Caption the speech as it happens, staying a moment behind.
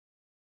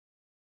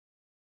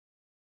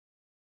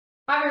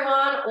Hi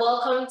everyone,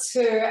 welcome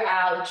to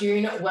our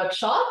June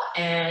workshop,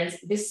 and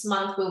this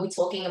month we'll be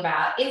talking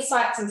about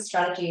insights and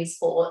strategies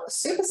for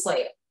super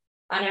sleep.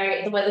 I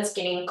know the weather's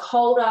getting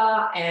colder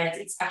and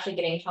it's actually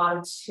getting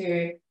harder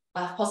to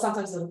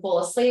sometimes fall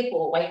asleep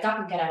or wake up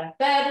and get out of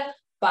bed,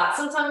 but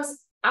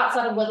sometimes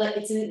outside of weather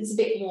it's a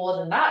bit more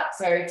than that.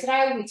 So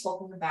today we'll be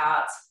talking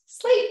about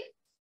sleep.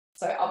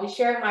 So I'll be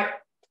sharing my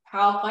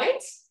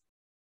PowerPoint.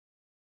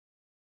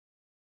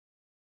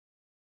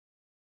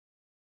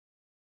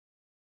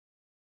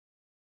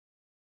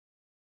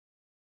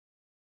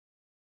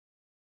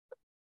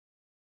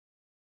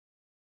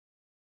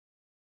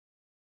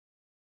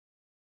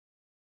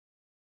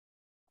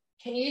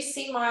 Can you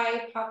see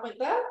my PowerPoint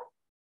there?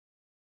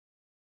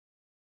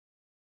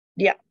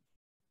 Yeah.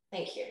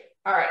 Thank you.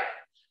 All right.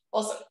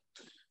 Awesome.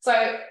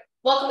 So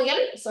welcome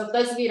again. So for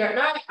those of you who don't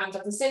know, I'm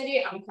Dr.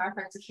 Cindy. I'm a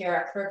chiropractor here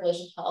at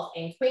Provolution Health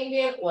in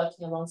Queanbeyan,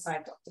 working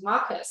alongside Dr.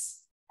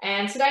 Marcus.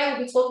 And today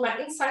we'll be talking about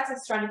insights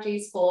and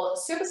strategies for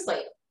super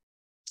sleep.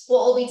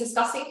 What we'll be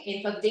discussing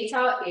in further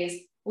detail is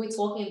we're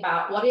talking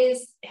about what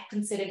is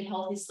considered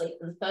healthy sleep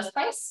in the first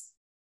place.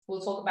 We'll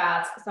talk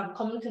about some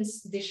common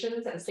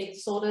conditions and sleep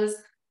disorders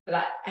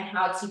and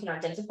how you can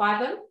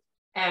identify them,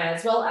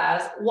 as well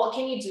as what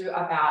can you do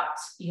about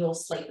your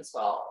sleep as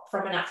well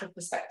from a natural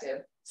perspective.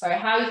 So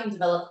how you can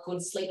develop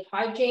good sleep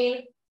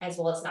hygiene as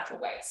well as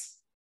natural ways.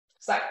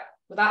 So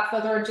without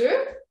further ado,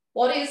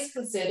 what is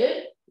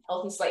considered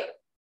healthy sleep?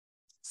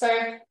 So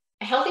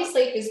a healthy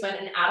sleep is when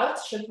an adult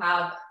should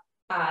have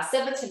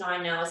 7 to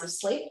 9 hours of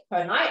sleep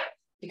per night,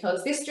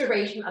 because this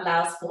duration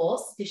allows for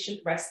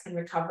sufficient rest and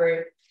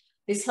recovery.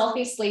 This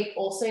healthy sleep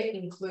also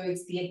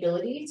includes the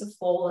ability to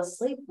fall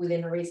asleep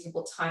within a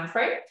reasonable time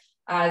frame,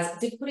 as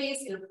difficulties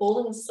in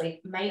falling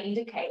asleep may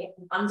indicate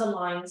an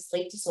underlying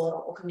sleep disorder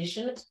or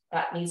condition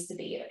that needs to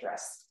be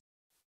addressed.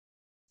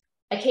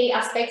 A key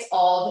aspect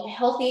of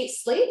healthy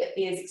sleep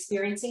is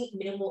experiencing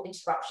minimal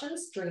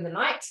interruptions during the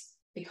night,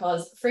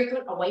 because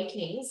frequent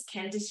awakenings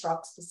can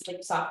disrupt the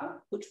sleep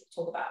cycle, which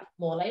we'll talk about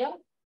more later,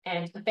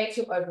 and affect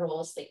your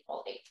overall sleep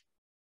quality.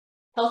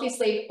 Healthy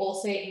sleep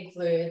also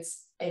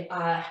includes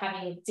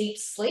having deep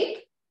sleep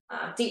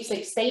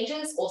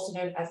stages, also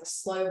known as a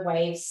slow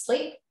wave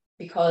sleep,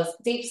 because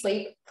deep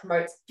sleep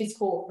promotes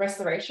physical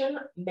restoration,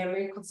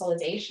 memory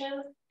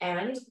consolidation,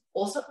 and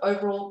also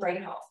overall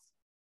brain health.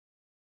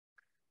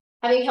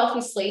 Having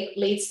healthy sleep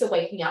leads to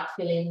waking up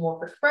feeling more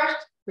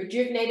refreshed,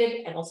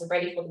 rejuvenated, and also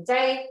ready for the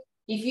day.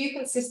 If you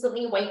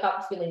consistently wake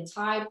up feeling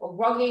tired or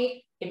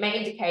groggy, it may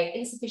indicate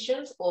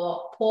insufficient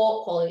or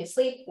poor quality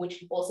sleep, which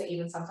can also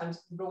even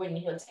sometimes ruin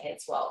your day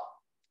as well.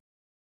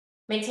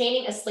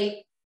 Maintaining a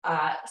sleep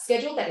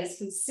schedule that is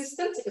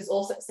consistent is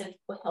also essential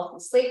for healthy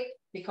sleep,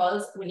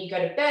 because when you go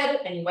to bed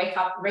and you wake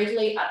up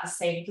regularly at the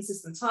same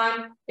consistent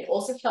time, it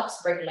also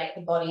helps regulate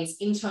the body's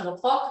internal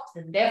clock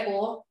and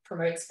therefore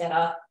promotes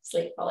better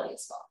sleep quality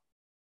as well.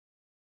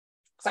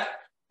 So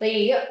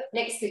the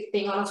next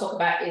thing I want to talk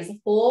about is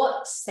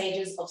 4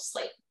 stages of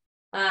sleep.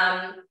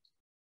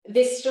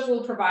 This just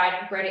will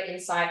provide greater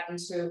insight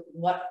into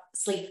what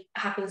sleep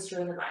happens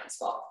during the night as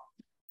well.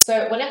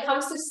 So when it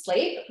comes to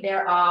sleep,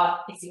 there are,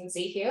 as you can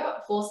see here,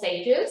 4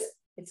 stages.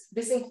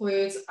 This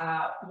includes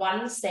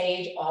 1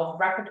 stage of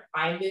rapid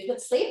eye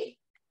movement sleep.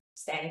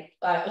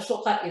 A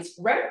shortcut is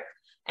REM,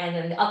 and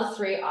then the other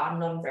 3 are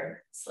non-REM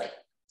sleep.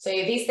 So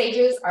these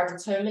stages are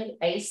determined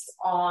based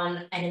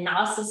on an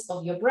analysis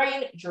of your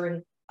brain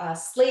during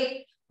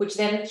sleep, which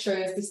then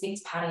shows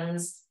distinct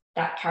patterns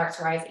that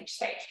characterize each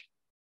stage.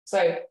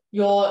 So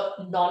your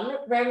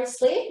non-REM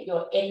sleep,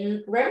 your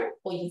NREM,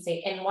 or you can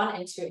say N1,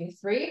 N2, and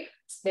 3,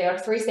 there are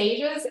 3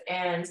 stages,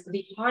 and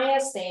the higher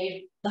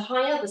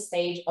the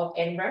stage of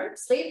NREM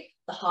sleep,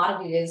 the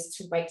harder it is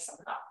to wake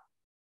someone up.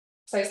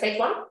 So stage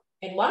 1,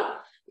 N1,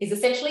 is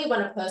essentially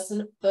when a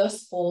person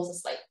first falls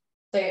asleep.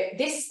 So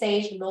this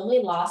stage normally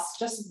lasts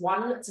just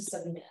 1 to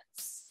 7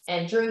 minutes.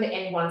 And during the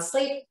N1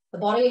 sleep, the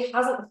body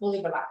hasn't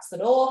fully relaxed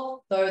at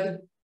all, though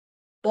the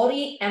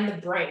body and the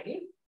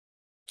brain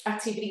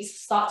activities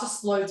start to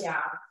slow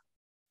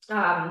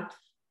down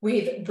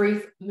with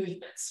brief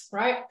movements,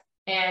 right?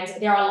 And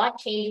there are light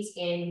changes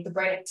in the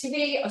brain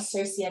activity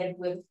associated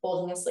with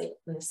falling asleep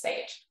in this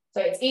stage.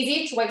 So it's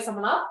easy to wake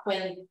someone up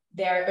when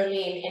they're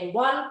only in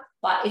N1,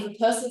 but if a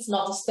person's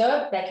not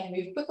disturbed, they can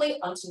move quickly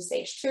onto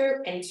stage 2,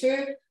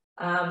 N2.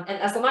 And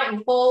as the night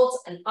unfolds,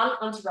 an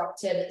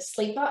uninterrupted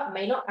sleeper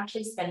may not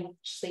actually spend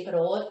sleep at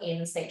all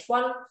in stage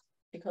 1,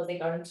 because they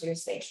go into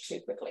stage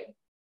 2 quickly.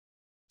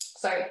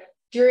 So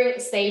during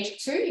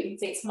stage 2, you can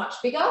see it's much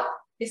bigger.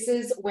 This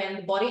is when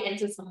the body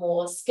enters a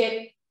more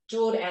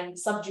scheduled and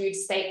subdued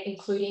state,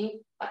 including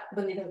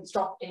when there's a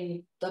drop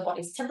in the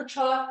body's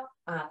temperature.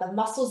 The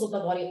muscles of the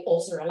body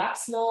also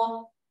relax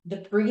more.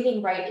 The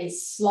breathing rate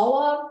is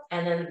slower,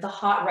 and then the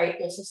heart rate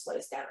also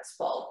slows down as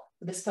well.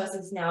 This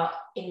person's now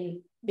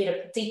in a bit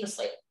of deeper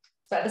sleep.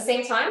 So at the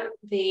same time,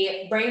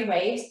 the brain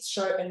waves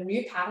show a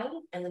new pattern,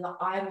 and then the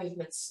eye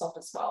movements stop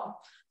as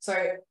well. So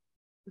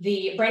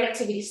the brain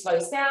activity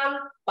slows down,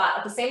 but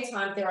at the same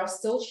time, there are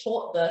still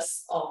short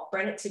bursts of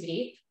brain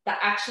activity that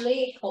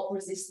actually help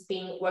resist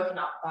being woken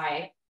up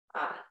by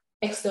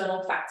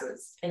external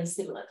factors and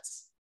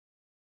stimulants.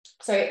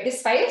 So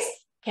this phase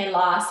can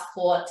last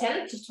for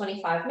 10 to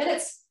 25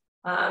 minutes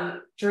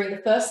during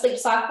the first sleep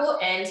cycle,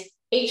 and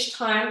each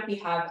time you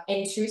have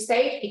N2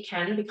 stage, it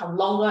can become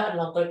longer and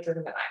longer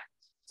during the night.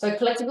 So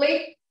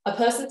collectively, a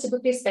person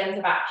typically spends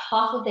about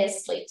half of their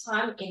sleep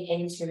time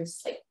in N2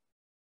 sleep,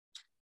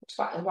 which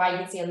is why you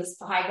can see on this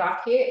pie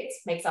graph here, it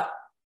makes up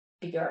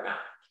a bigger amount.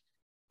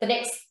 The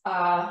next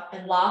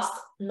and last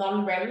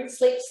non-REM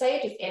sleep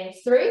stage is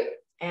N3,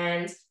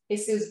 and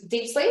this is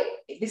deep sleep.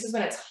 This is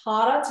when it's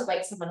harder to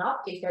wake someone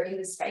up if they're in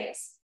this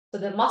phase. So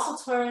the muscle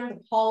tone,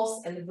 the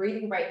pulse, and the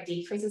breathing rate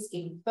decreases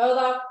even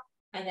further,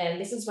 and then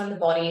this is when the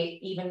body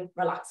even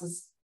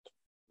relaxes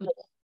more.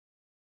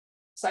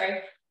 So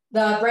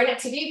the brain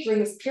activity during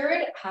this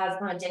period has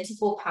an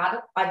identifiable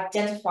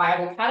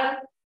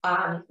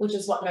pattern, which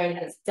is what's known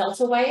as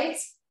delta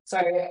waves.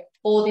 So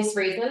for this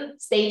reason,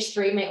 stage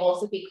 3 may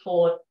also be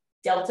called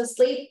delta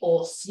sleep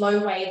or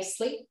slow wave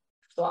sleep,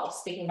 what I was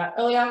speaking about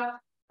earlier.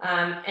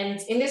 And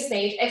in this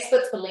stage,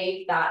 experts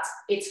believe that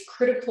it's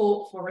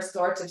critical for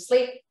restorative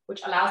sleep,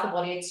 which allows the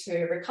body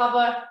to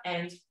recover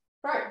and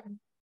grow.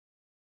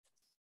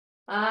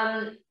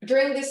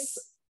 During this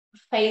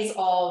phase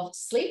of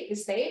sleep,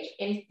 this stage,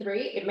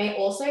 N3, it may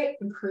also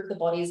improve the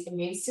body's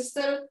immune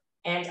system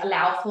and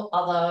allow for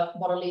other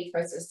bodily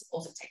processes to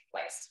also take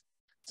place.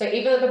 So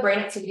even though the brain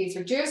activity is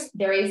reduced,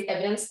 there is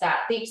evidence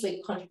that deep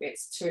sleep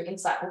contributes to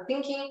insightful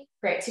thinking,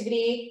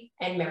 creativity,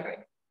 and memory.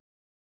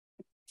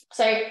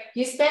 So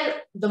you spend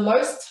the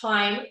most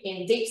time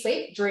in deep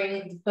sleep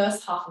during the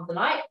first half of the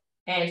night,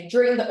 and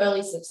during the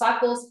early sleep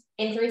cycles,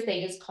 N3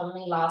 stages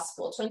commonly last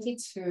for 20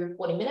 to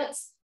 40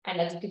 minutes. And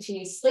as you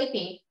continue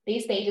sleeping,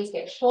 these stages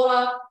get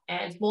shorter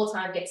and more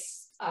time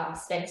gets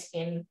spent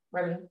in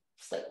REM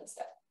sleep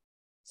instead.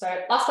 So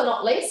last but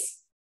not least,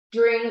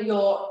 during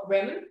your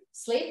REM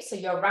sleep, so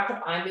your rapid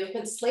eye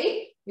movement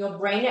sleep, your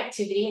brain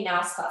activity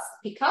now starts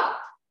to pick up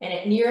and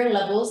at nearing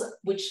levels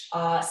which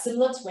are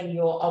similar to when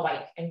you're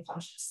awake and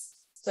conscious.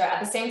 So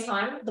at the same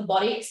time, the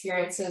body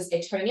experiences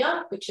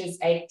atonia, which is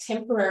a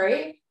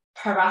temporary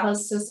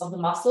paralysis of the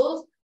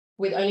muscles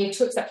with only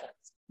 2 exceptions: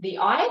 the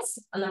eyes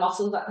and the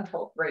muscles that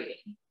control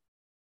breathing,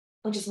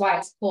 which is why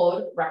it's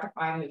called rapid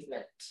eye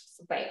movement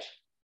stage.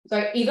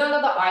 So even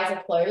though the eyes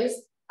are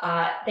closed,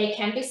 they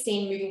can be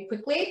seen moving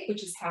quickly,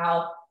 which is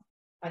how,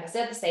 like I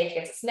said, the stage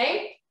gets its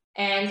name.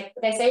 And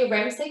they say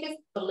REM sleep is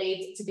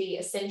believed to be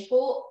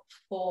essential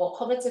for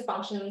cognitive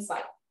functions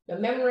like your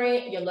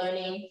memory, your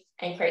learning,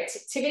 and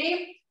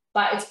creativity,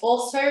 but it's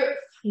also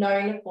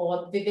known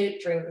for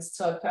vivid dreams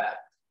to occur.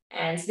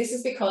 And this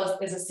is because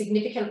there's a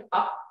significant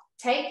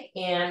uptake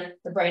in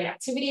the brain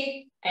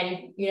activity,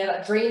 and you know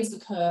that dreams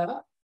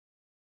occur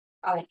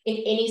in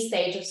any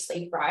stage of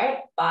sleep, right?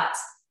 But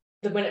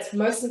when it's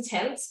most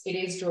intense, it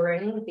is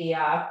during the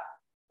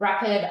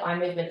rapid eye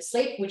movement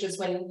sleep, which is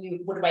when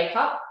you would wake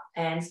up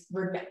and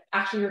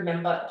actually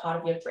remember part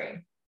of your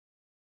dream.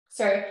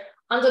 So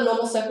under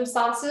normal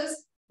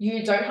circumstances,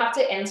 you don't have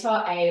to enter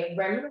a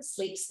REM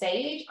sleep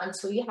stage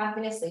until you have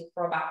been asleep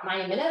for about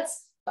 90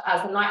 minutes. But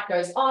as the night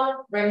goes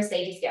on, REM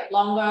stages get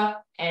longer,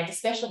 and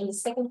especially in the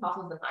second half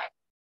of the night.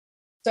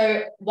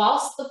 So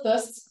whilst the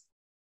first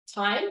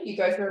time you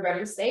go through a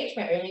REM stage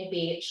may only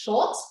be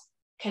short,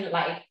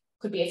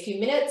 could be a few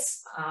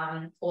minutes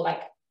or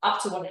like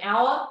up to 1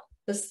 hour,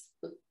 this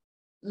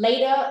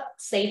later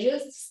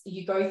stages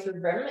you go through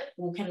REM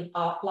can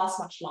last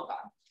much longer.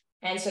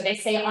 And so they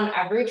say on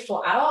average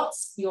for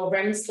adults, your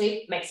REM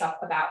sleep makes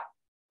up about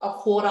a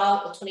quarter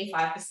or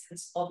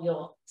 25% of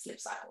your sleep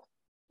cycle.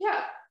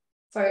 Yeah,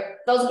 so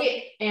that was a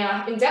bit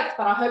in depth,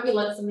 but I hope you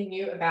learned something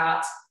new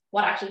about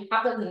what actually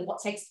happens and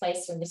what takes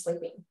place when you're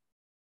sleeping.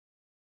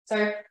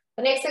 So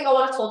the next thing I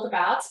want to talk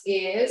about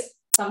is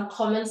some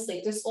common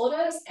sleep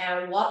disorders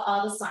and what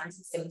are the signs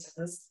and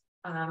symptoms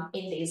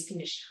in these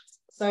conditions.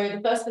 So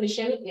the first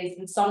condition is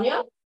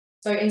insomnia.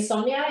 So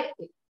insomnia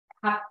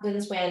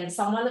happens when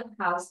someone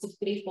has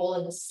difficulty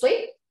falling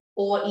asleep,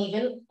 or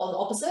even on the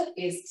opposite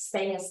is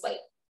staying asleep.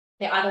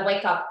 They either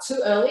wake up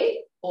too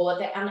early or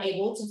they're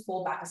unable to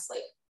fall back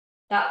asleep.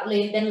 That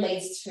then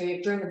leads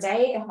to, during the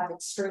day, they have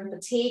extreme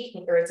fatigue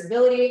and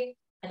irritability,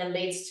 and then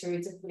leads to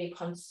difficulty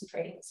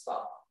concentrating as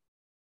well.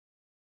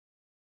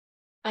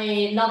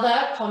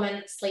 Another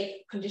common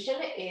sleep condition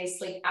is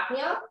sleep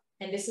apnea,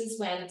 and this is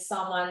when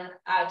someone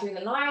during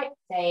the night,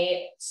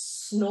 they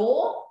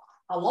snore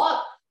a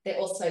lot. They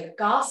also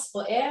gasp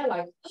for air,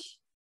 like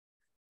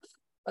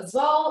as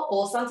well,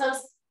 or sometimes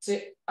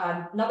to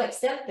another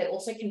extent, they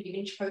also can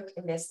even choke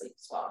in their sleep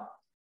as well.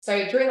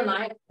 So during the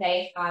night,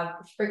 they have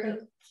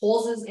frequent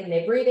pauses in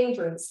their breathing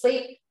during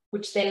sleep,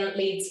 which then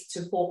leads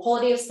to poor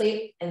quality of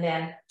sleep. And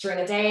then during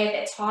the day,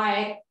 they're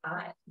tired.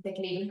 They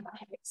can even have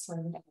headaches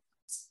when they're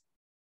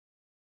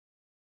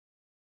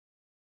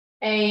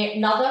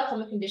Another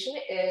common condition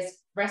is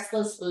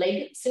restless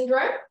leg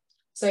syndrome.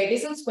 So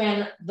this is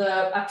when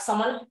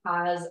someone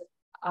has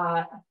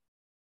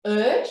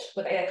urge,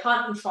 but they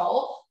can't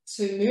control,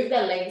 to move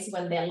their legs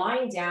when they're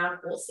lying down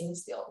or sitting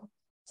still.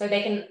 So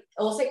they can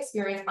also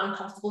experience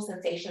uncomfortable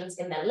sensations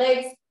in their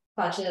legs,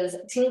 such as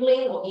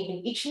tingling or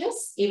even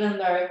itchiness, even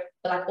though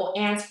like, or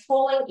ants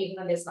crawling, even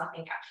though there's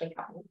nothing actually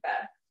happening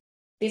there.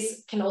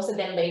 This can also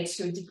then lead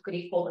to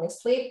difficulty falling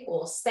asleep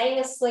or staying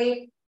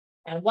asleep.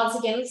 And once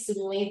again,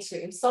 similarly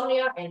to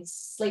insomnia and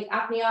sleep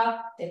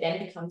apnea, they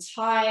then become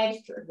tired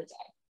during the day.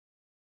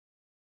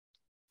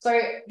 So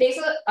these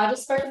are, I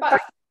just spoke about,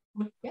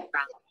 yeah.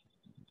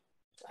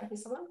 Did I hear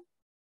someone?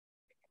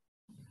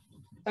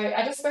 So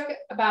I just spoke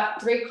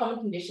about 3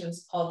 common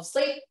conditions of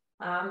sleep.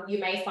 You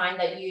may find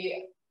that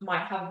you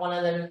might have one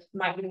of them,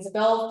 might ring a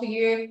bell for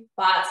you,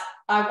 but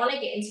I want to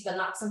get into the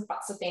nuts and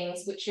bolts of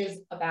things, which is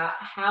about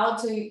how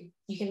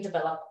you can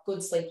develop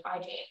good sleep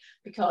hygiene,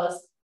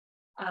 because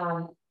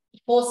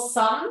for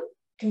some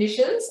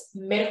conditions,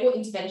 medical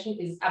intervention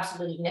is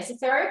absolutely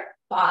necessary,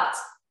 but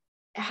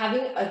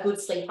having a good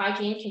sleep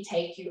hygiene can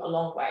take you a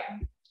long way.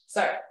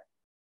 So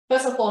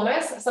first and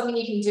foremost, something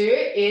you can do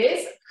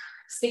is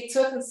stick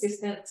to a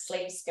consistent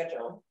sleep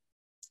schedule.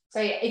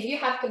 So if you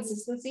have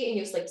consistency in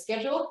your sleep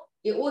schedule,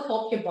 it will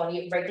help your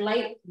body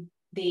regulate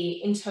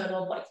the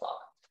internal body clock.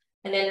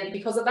 And then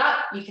because of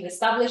that, you can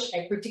establish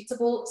a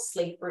predictable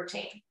sleep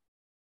routine.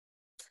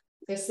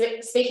 So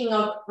speaking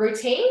of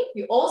routine,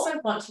 you also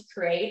want to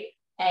create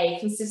a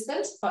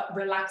consistent but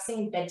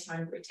relaxing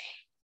bedtime routine.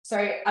 So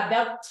a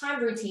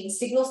bedtime routine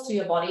signals to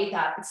your body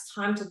that it's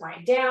time to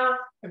wind down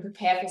and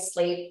prepare for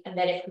sleep, and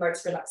then it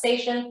promotes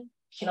relaxation.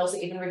 It can also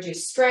even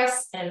reduce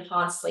stress and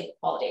enhance sleep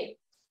quality.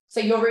 So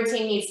your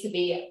routine needs to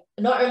be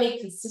not only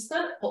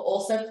consistent, but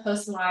also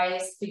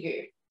personalized for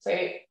you.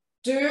 So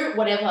do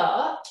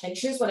whatever and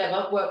choose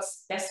whatever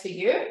works best for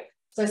you.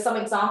 So some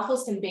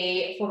examples can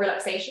be for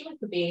relaxation, it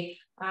could be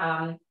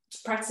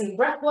practicing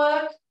breath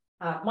work,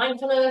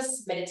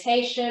 mindfulness,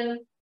 meditation,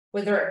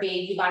 whether it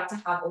be you like to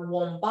have a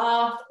warm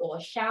bath or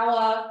a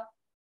shower,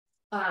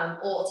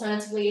 or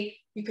alternatively,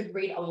 you could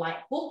read a light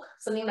book,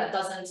 something that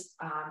doesn't,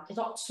 it's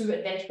not too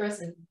adventurous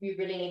and you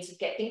really need to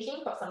get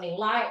thinking, but something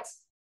light,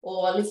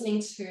 or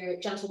listening to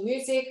gentle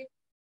music,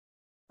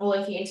 or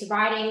if you're into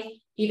writing,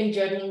 even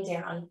journaling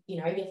down,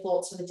 your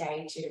thoughts for the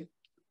day to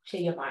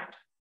clear your mind.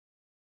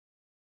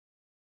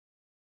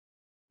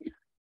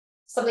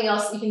 Something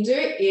else you can do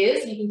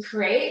is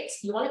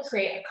you want to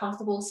create a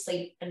comfortable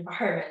sleep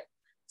environment.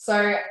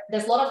 So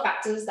there's a lot of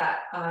factors that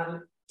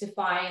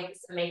defines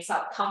and makes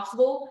up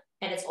comfortable,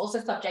 and it's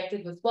also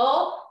subjective as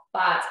well,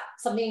 but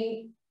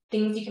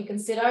things you can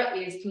consider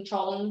is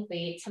controlling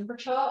the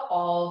temperature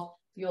of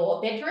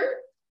your bedroom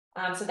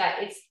so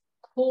that it's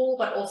cool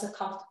but also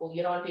comfortable.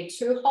 You don't want to be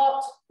too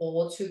hot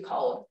or too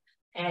cold.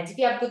 And if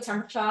you have good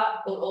temperature,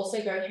 it will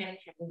also go hand in hand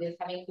with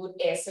having good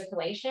air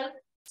circulation.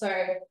 So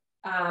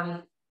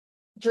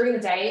during the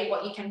day,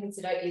 what you can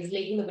consider is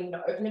leaving the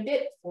window open a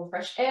bit for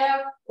fresh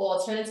air, or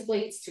alternatively,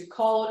 if it's too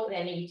cold,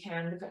 then you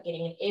can look at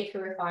getting an air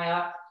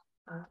purifier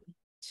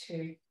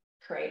to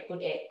create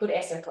good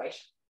air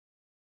circulation.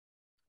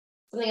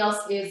 Something else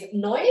is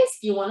noise.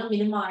 You want to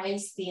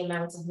minimize the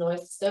amount of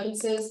noise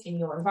disturbances in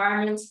your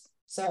environment.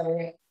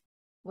 So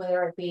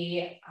whether it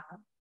be,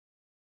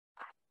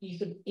 you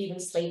could even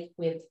sleep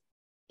with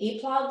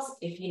earplugs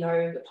if you know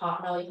your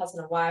partner, your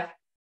husband or wife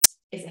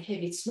is a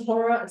heavy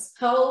snorer as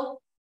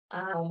well.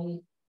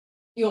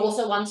 You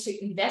also want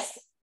to invest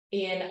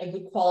in a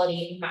good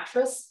quality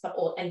mattress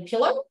and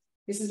pillow.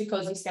 This is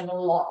because you spend a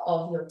lot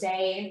of your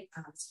day,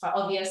 it's quite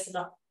obvious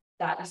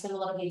that you spend a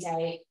lot of your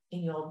day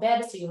in your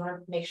bed, so you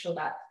want to make sure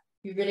that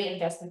you really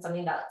invest in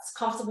something that's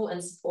comfortable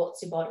and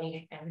supports your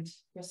body and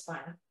your spine.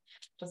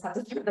 Just have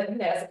to throw that in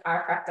there as a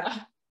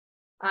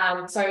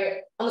chiropractor. So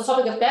on the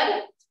topic of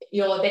bed,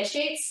 your bed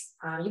sheets,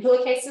 your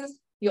pillowcases,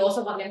 you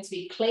also want them to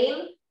be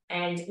clean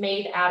and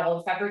made out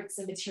of fabrics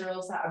and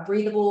materials that are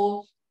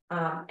breathable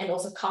and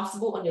also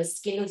comfortable on your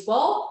skin as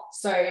well.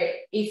 So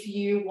if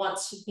you want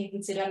to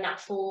consider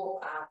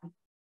natural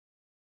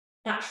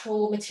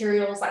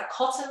materials like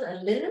cotton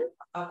and linen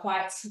are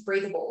quite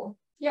breathable.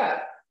 Yeah.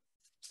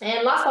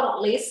 And last but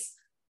not least,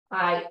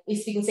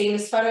 if you can see in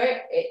this photo,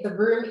 the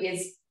room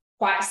is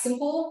quite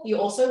simple. You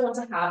also want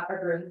to have a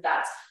room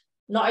that's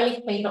not only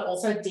clean, but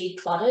also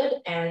decluttered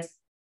and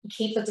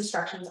keep the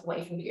distractions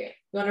away from you. You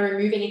want to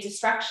remove any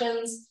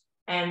distractions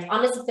and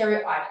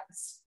unnecessary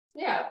items.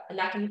 Yeah, and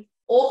that can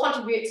all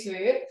contribute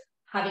to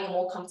having a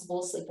more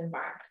comfortable sleep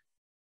environment.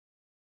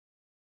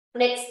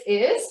 Next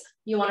is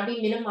you want to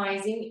be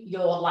minimizing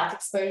your light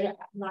exposure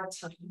at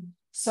nighttime.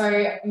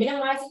 So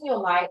minimizing your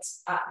light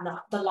at night,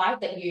 the light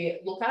that you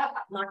look at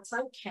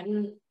nighttime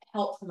can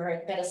help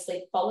promote better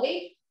sleep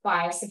quality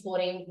by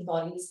supporting the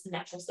body's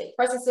natural sleep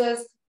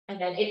processes.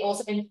 And then it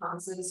also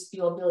enhances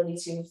your ability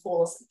to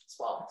fall asleep as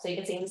well. So you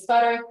can see in this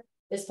photo,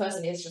 this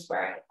person is just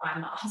wearing an eye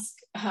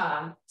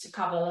mask to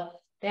cover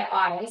their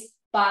eyes,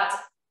 but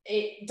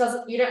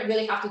you don't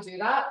really have to do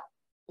that.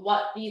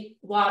 What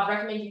I'd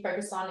recommend you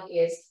focus on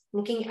is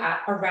looking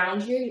at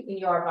around you in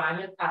your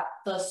environment at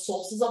the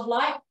sources of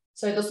light.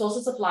 So the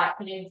sources of light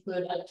can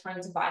include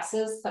electronic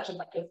devices such as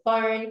like your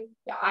phone,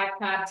 your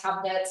iPad,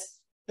 tablet,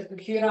 the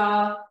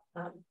computer,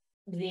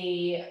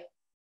 the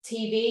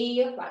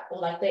TV,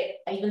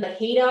 even the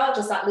heater,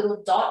 just that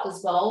little dot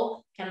as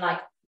well can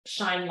like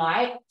shine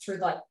light through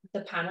like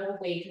the panel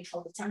where you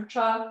control the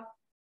temperature.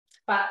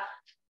 But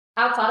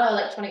outside of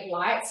electronic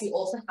lights, you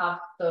also have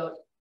the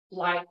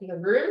light in the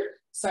room.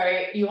 So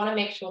you want to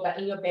make sure that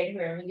in your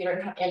bedroom, you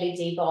don't have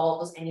LED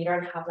bulbs and you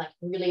don't have like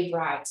really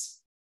bright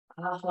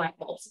light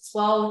bulbs as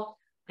well.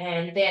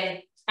 And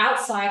then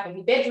outside of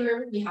your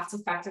bedroom, you have to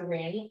factor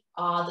in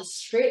the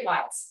street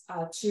lights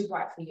are too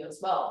bright for you as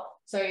well.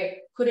 So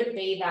could it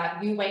be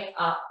that you wake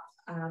up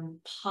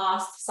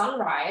past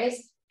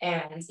sunrise,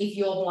 and if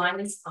your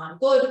blinds aren't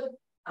good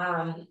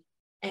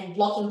and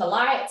blocking the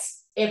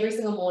lights, every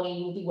single morning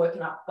you'll be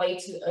woken up way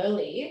too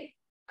early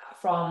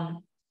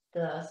from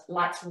the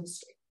lights from the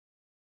street.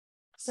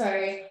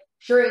 So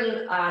during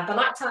the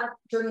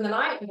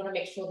night, you want to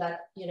make sure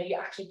that you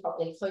actually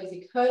properly close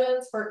your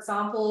curtains, for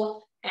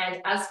example.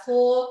 And as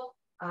for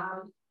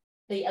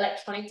the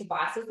electronic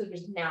devices,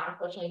 which is now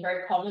unfortunately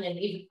very common, and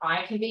even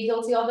I can be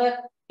guilty of it,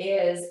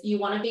 is you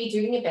want to be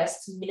doing your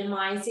best to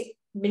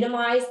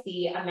minimize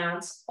the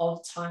amount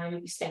of time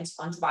you spend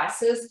on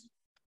devices,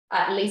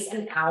 at least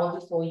an hour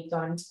before you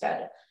go into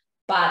bed.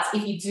 But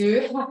if you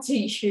do have to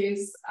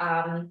use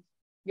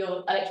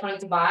your electronic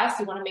device,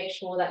 you want to make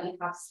sure that you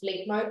have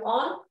sleep mode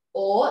on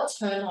or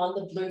turn on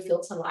the blue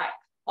filter light.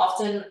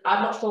 Often,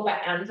 I'm not sure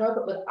about Android,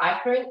 but with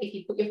iPhone, if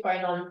you put your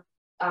phone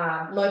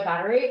on low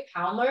battery,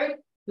 power mode,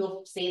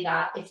 you'll see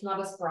that it's not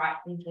as bright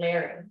and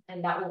glaring,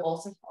 and that will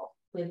also help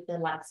with the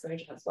light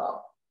exposure as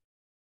well.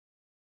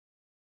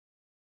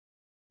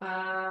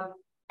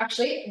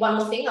 Actually, one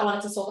more thing I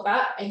wanted to talk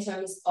about in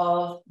terms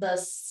of the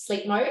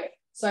sleep mode.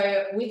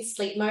 So with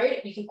sleep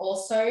mode, you can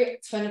also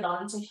turn it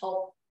on to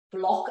help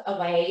block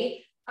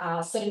away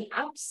certain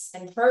apps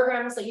and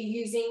programs that you're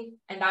using,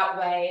 and that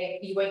way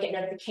you won't get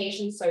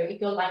notifications. So if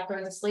your light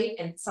goes to sleep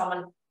and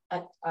someone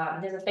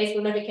there's a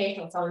Facebook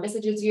notification or someone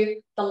messages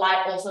you, the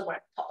light also won't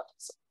pop up.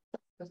 So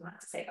I just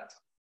wanted to say that.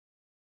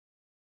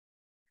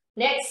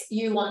 Next,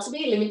 you want to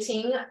be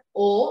limiting,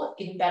 or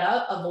even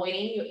better,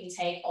 avoiding your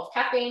intake of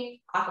caffeine,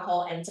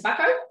 alcohol, and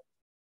tobacco.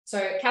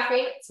 So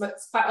caffeine,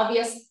 it's quite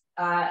obvious.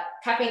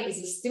 Caffeine is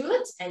a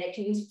stimulant and it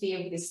can interfere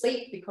with your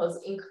sleep because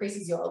it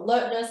increases your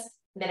alertness,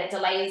 and then it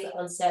delays the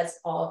onset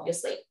of your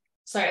sleep.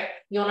 So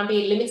you want to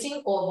be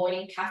limiting or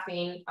avoiding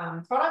caffeine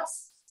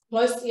products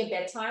close to your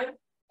bedtime.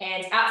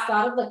 And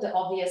outside of like the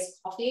obvious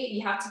coffee,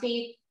 you have to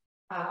be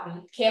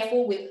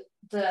careful with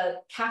the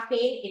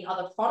caffeine in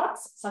other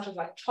products, such as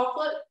like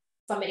chocolate,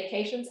 some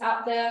medications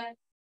out there,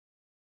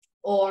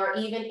 or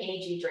even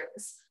energy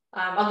drinks.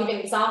 I'll give you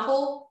an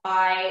example.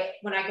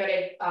 When I go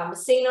to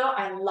Messina,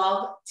 I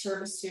love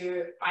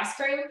tiramisu ice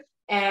cream,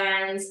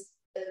 and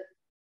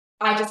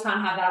I just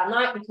can't have that at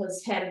night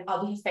because then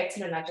I'll be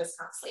affected and I just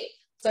can't sleep.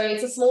 So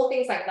it's the small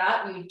things like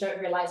that you don't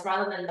realize,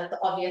 rather than the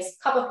obvious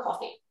cup of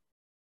coffee.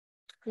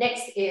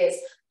 Next is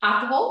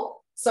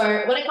alcohol.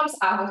 So when it comes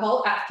to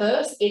alcohol, at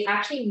first, it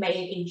actually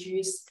may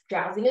induce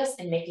drowsiness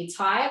and make you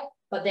tired,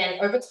 but then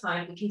over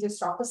time, it can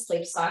disrupt the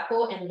sleep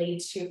cycle and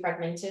lead to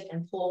fragmented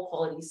and poor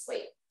quality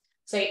sleep.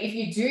 So if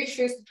you do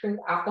choose to drink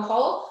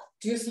alcohol,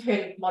 do so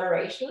in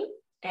moderation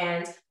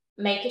and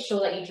make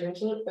sure that you're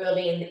drinking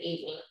early in the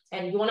evening.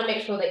 And you want to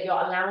make sure that you're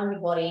allowing your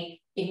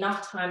body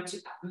enough time to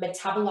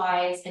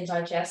metabolize and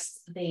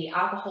digest the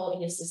alcohol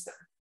in your system.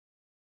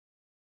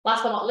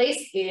 Last but not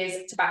least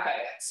is tobacco.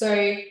 So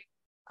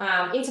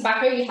in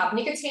tobacco, you have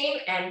nicotine,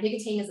 and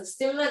nicotine is a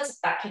stimulant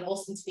that can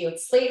also interfere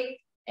with sleep.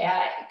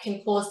 It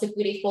can cause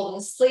difficulty falling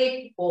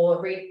asleep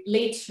or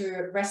lead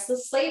to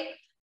restless sleep.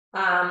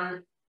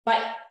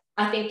 But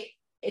I think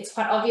it's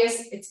quite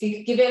obvious, it's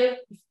given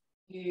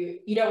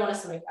you don't want to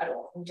smoke at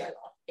all in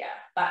general. Yeah,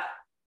 but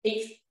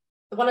it's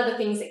one of the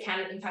things that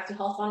can impact your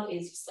health on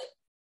is your sleep.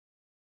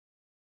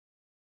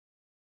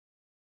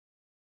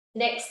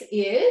 Next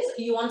is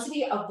you want to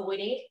be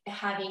avoiding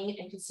having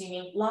and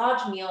consuming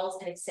large meals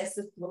and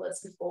excessive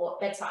fluids before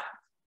bedtime.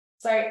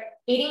 So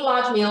eating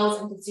large meals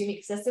and consuming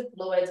excessive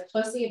fluids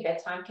close to your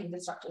bedtime can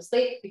disrupt your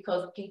sleep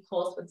because it can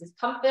cause for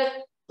discomfort,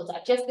 for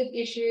digestive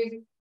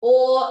issues,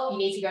 or you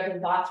need to go to the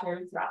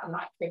bathroom throughout the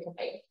night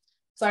frequently.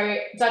 So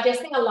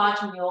digesting a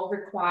large meal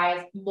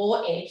requires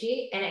more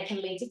energy, and it can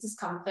lead to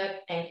discomfort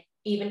and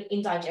even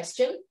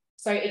indigestion.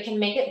 So it can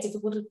make it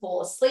difficult to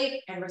fall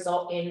asleep and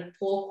result in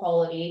poor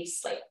quality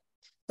sleep.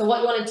 So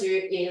what you want to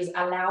do is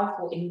allow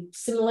for,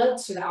 similar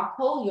to the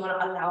alcohol, you want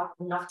to allow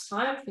enough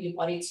time for your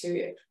body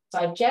to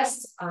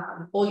digest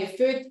all your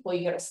food before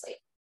you go to sleep.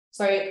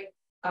 So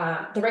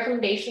the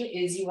recommendation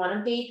is you want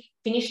to be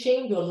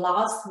finishing your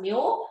last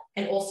meal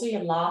and also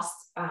your last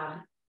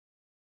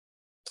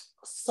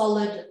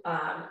solid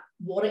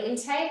water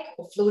intake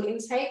or fluid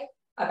intake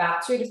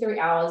about 2 to 3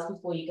 hours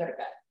before you go to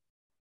bed.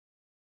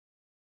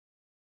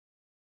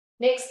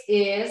 Next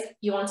is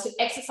you want to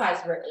exercise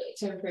regularly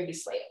to improve your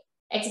sleep.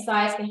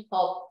 Exercise can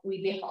help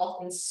with your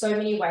health in so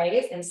many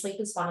ways, and sleep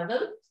is one of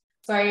them.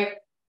 So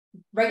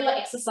regular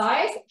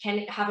exercise can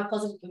have a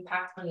positive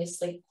impact on your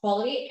sleep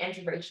quality and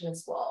duration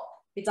as well.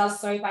 It does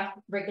so by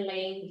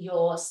regulating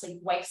your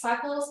sleep-wake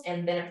cycles,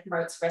 and then it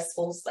promotes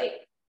restful sleep.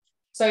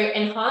 So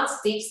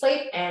enhanced deep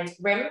sleep and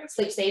REM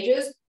sleep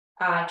stages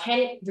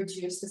can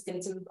reduce the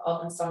symptoms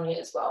of insomnia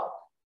as well.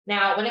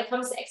 Now, when it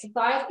comes to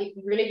exercise, it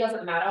really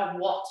doesn't matter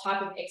what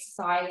type of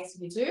exercise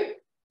you do.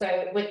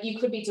 So you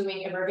could be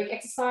doing aerobic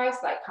exercise,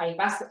 like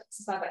cardiovascular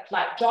exercise,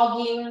 like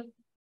jogging,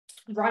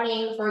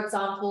 running, for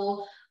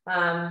example.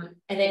 And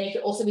then you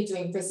could also be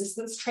doing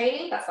resistance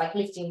training, that's like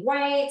lifting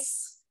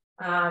weights,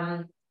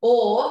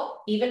 or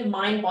even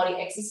mind-body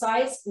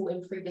exercise will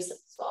improve your sleep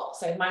as well.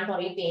 So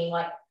mind-body being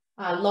like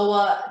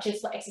lower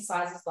gentle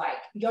exercises like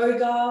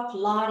yoga,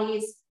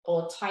 Pilates,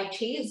 or Tai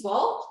Chi as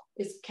well.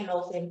 This can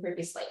also improve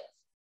your sleep.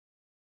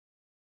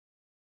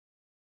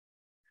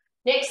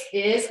 Next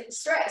is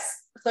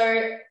stress.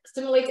 So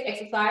similarly to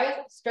exercise,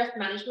 stress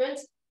management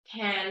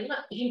can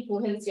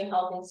influence your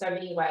health in so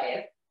many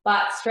ways,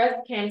 but stress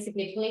can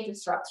significantly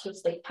disrupt your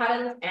sleep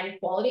patterns and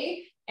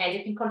quality, and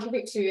it can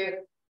contribute to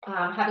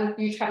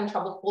having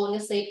trouble falling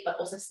asleep, but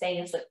also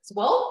staying asleep as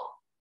well.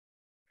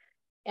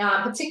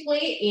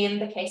 Particularly in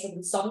the case of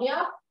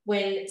insomnia,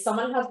 when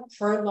someone has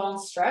prolonged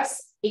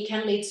stress, it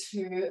can lead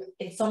to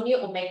insomnia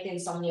or make the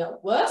insomnia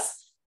worse.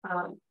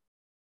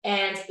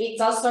 And it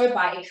does so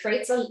by, it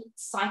creates a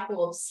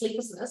cycle of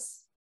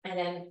sleeplessness, and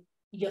then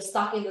you're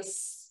stuck in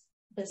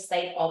the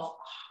state of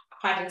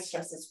heightened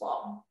stress as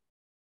well.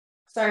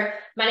 So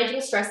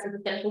managing stress is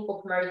essential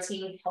for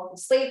promoting healthy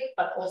sleep,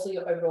 but also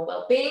your overall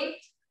well-being.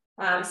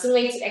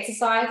 Similarly to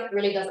exercise, it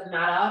really doesn't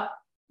matter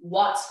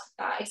what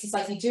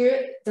exercise you do.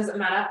 It doesn't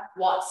matter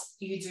what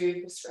you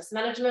do for stress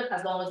management,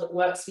 as long as it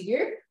works for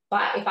you.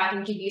 But if I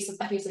can give you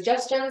a few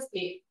suggestions,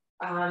 it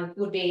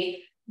would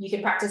be, you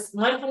can practice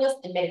mindfulness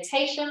and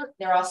meditation.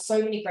 There are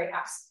so many great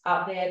apps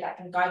out there that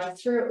can guide you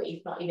through, or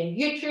if not even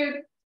YouTube.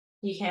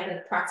 You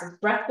can practice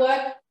breath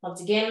work.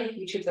 Once again,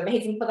 YouTube's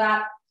amazing for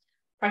that.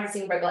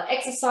 Practicing regular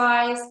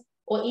exercise,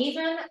 or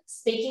even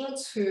speaking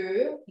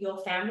to your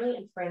family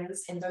and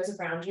friends and those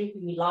around you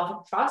who you love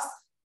and trust,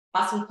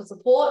 asking for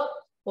support,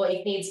 or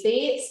if needs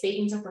be,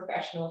 speaking to a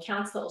professional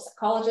counselor or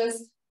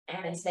psychologist,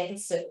 and they can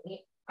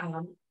certainly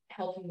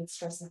help you with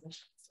stress management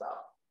as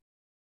well.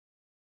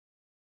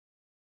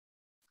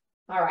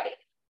 All right,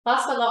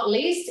 last but not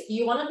least,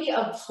 you want to be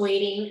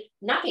avoiding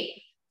napping.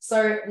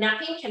 So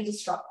napping can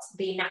disrupt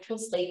the natural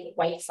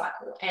sleep-wake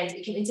cycle, and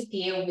it can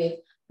interfere with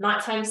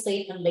nighttime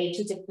sleep and lead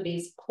to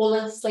difficulties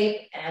falling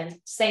asleep and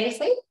staying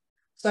asleep.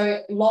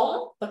 So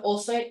long but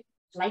also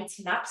late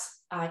naps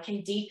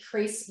can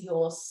decrease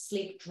your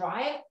sleep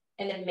drive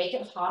and then make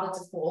it harder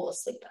to fall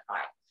asleep at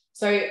night.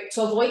 So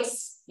to avoid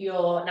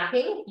your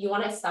napping, you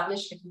want to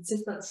establish a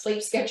consistent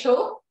sleep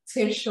schedule to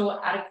ensure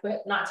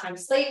adequate nighttime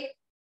sleep.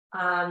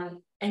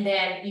 And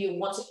then you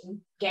want to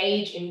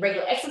engage in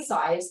regular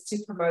exercise to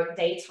promote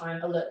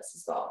daytime alerts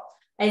as well.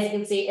 As you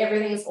can see,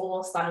 everything is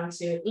all starting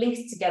to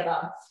link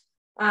together.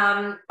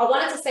 I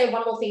wanted to say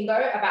one more thing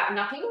though about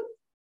napping.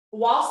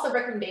 Whilst the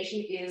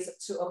recommendation is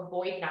to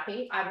avoid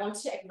napping, I want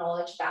to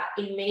acknowledge that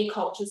in many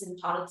cultures and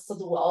parts of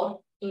the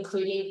world,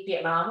 including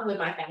Vietnam, where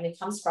my family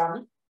comes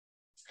from,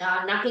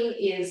 napping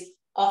is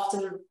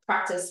often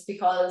practiced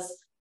because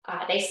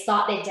they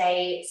start their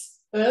days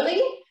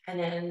early and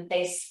then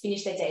they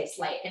finish their days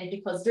late. And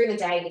because during the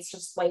day, it's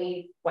just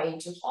way, way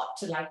too hot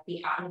to like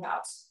be out and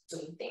about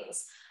doing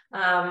things.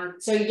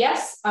 So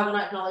yes, I want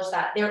to acknowledge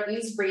that there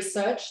is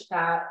research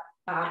that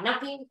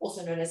napping,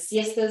 also known as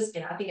siestas,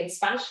 I think in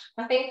Spanish,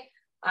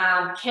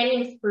 can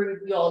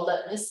improve your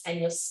alertness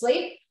and your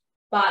sleep.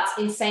 But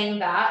in saying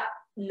that,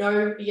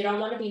 no, you don't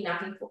want to be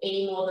napping for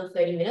any more than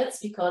 30 minutes,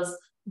 because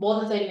more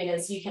than 30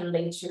 minutes, you can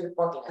lead to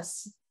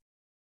grogginess.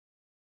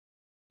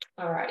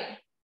 Alrighty.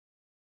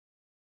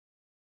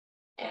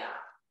 Yeah.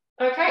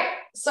 Okay,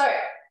 so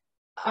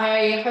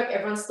I hope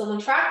everyone's still on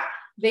track.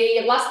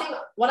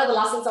 One of the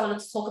last things I wanted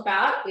to talk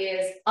about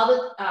is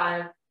other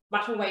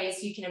multiple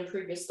ways you can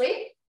improve your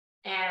sleep.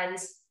 And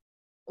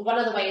one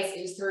of the ways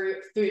is through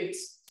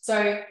foods.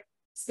 So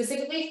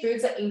specifically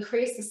foods that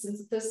increase the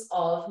synthesis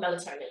of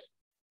melatonin.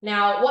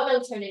 Now, what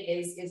melatonin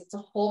is it's a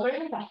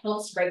hormone that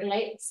helps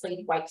regulate the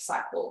sleep-wake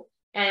cycle.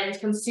 And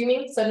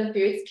consuming certain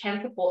foods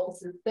can support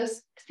the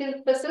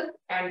synthesis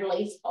and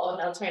release of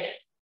melatonin.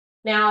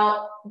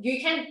 Now,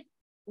 you can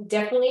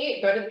definitely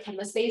go to the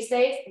chemist these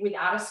days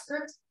without a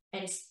script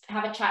and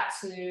have a chat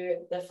to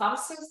the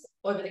pharmacist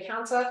over the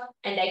counter,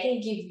 and they can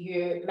give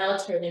you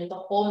melatonin, the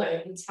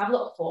hormone, in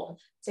tablet form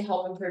to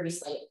help improve your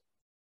sleep.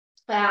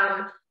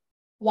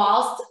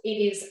 Whilst it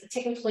is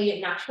technically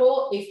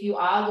natural, if you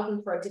are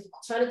looking for a different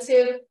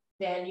alternative,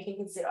 then you can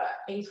consider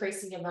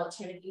increasing your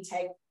melatonin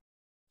intake,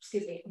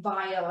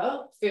 via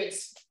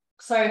foods.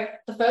 So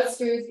the first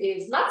food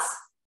is nuts,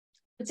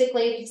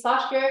 particularly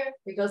pistachio,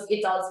 because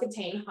it does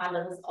contain high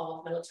levels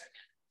of melatonin.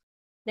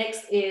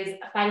 Next is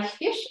fatty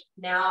fish.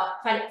 Now,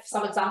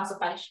 some examples of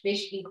fatty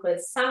fish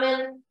include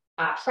salmon,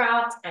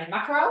 trout, and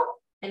mackerel.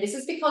 And this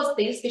is because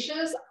these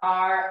fishes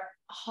are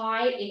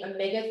high in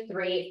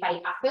omega-3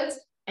 fatty acids,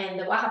 And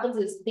then what happens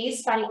is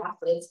these fatty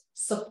acids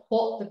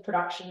support the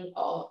production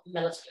of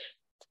melatonin.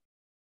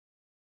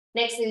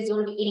 Next is you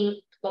want to be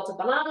eating lots of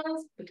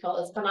bananas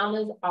because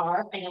bananas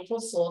are a natural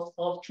source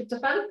of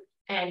tryptophan,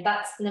 and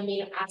that's an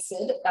amino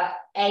acid that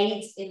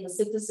aids in the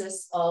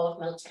synthesis of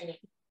melatonin.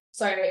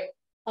 So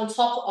on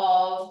top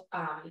of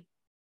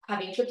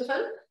having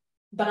tryptophan,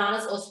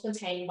 bananas also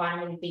contain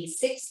vitamin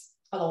B6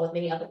 along with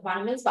many other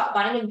vitamins, but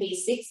vitamin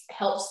B6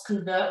 helps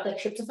convert the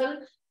tryptophan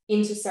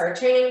into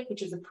serotonin,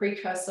 which is a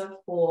precursor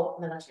for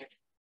melatonin.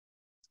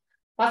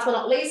 Last but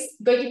not least,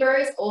 goji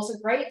berries are also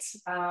great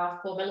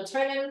for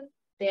melatonin.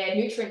 They're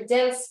nutrient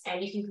dense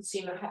and you can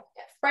consume them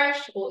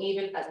fresh or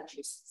even as a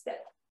juice instead.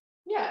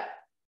 Yeah.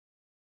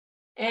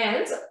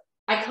 And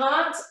I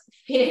can't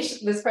finish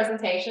this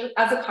presentation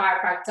as a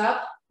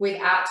chiropractor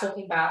without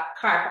talking about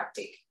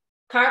chiropractic.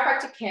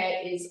 Chiropractic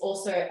care is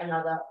also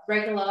another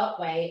regular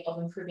way of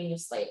improving your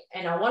sleep.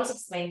 And I want to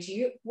explain to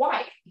you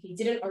why, if you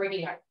didn't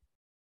already know.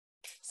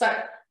 So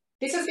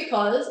this is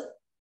because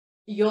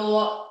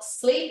your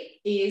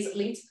sleep is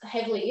linked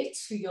heavily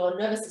to your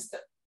nervous system.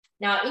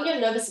 Now, in your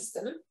nervous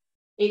system,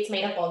 it's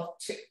made up of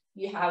two.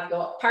 You have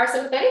your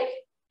parasympathetic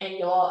and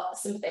your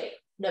sympathetic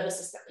nervous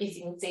system, as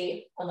you can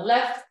see on the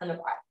left and the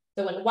right.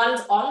 So when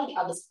one's on, the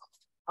other's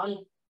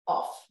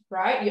off,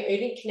 right?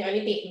 You can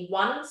only be in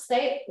one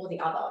state or the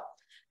other.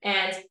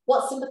 And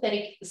what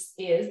sympathetic is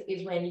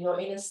when you're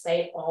in a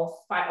state of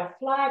fight or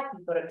flight,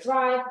 you've got to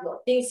drive, you've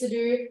got things to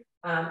do,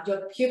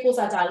 your pupils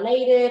are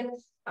dilated,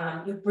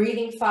 you're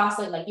breathing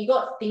faster, like you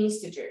got things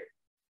to do.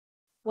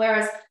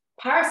 Whereas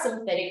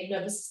parasympathetic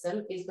nervous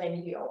system is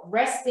when you're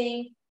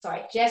resting,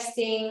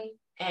 digesting,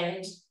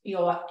 and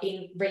you're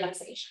in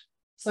relaxation.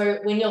 So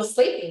when you're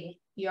sleeping,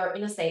 you're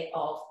in a state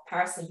of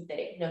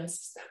parasympathetic nervous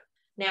system.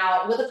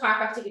 Now, with the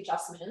chiropractic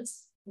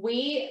adjustments,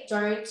 we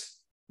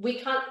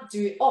can't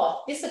do,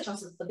 oh, this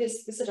adjustment for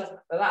this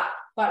adjustment for that.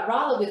 But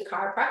rather with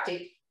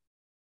chiropractic,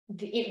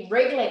 it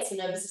regulates the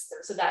nervous system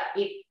so that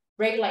it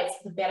regulates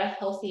the better,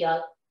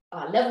 healthier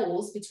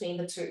levels between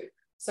the two.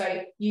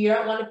 So you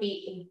don't want to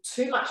be in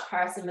too much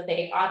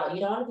parasympathetic either. You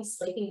don't want to be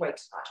sleeping way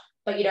too much,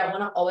 but you don't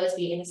want to always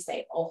be in a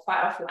state of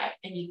fight or flight,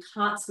 and you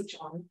can't switch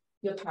on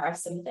your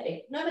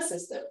parasympathetic nervous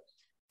system.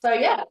 So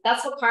yeah,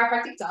 that's what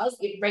chiropractic does.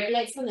 It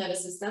regulates the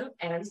nervous system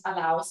and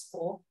allows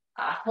for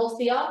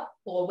healthier,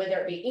 or whether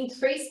it be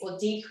increase or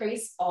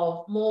decrease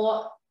of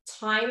more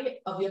time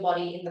of your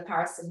body in the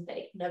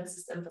parasympathetic nervous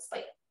system for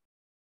sleep.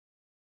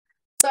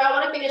 So I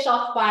want to finish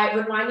off by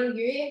reminding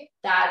you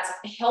that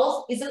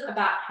health isn't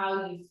about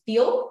how you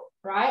feel,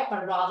 right?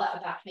 But rather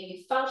about how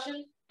you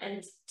function,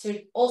 and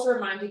to also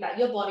remind you that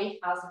your body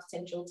has the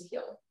potential to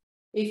heal.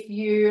 If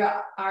you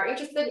are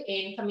interested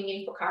in coming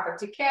in for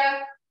chiropractic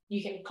care,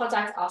 you can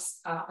contact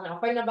us on our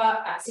phone number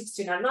at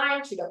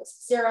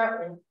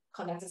 6299-2060 and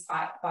contact us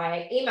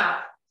via email.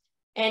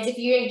 And if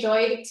you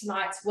enjoyed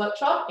tonight's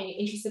workshop and you're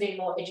interested in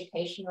more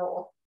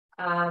educational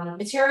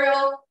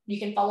material, you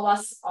can follow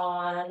us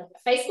on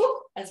Facebook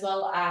as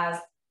well as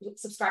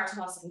subscribe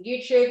to us on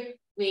YouTube.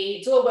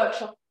 We do a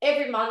workshop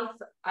every month.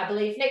 I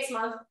believe next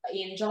month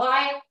in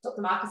July,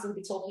 Dr. Marcus will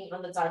be talking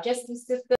on the digestive system.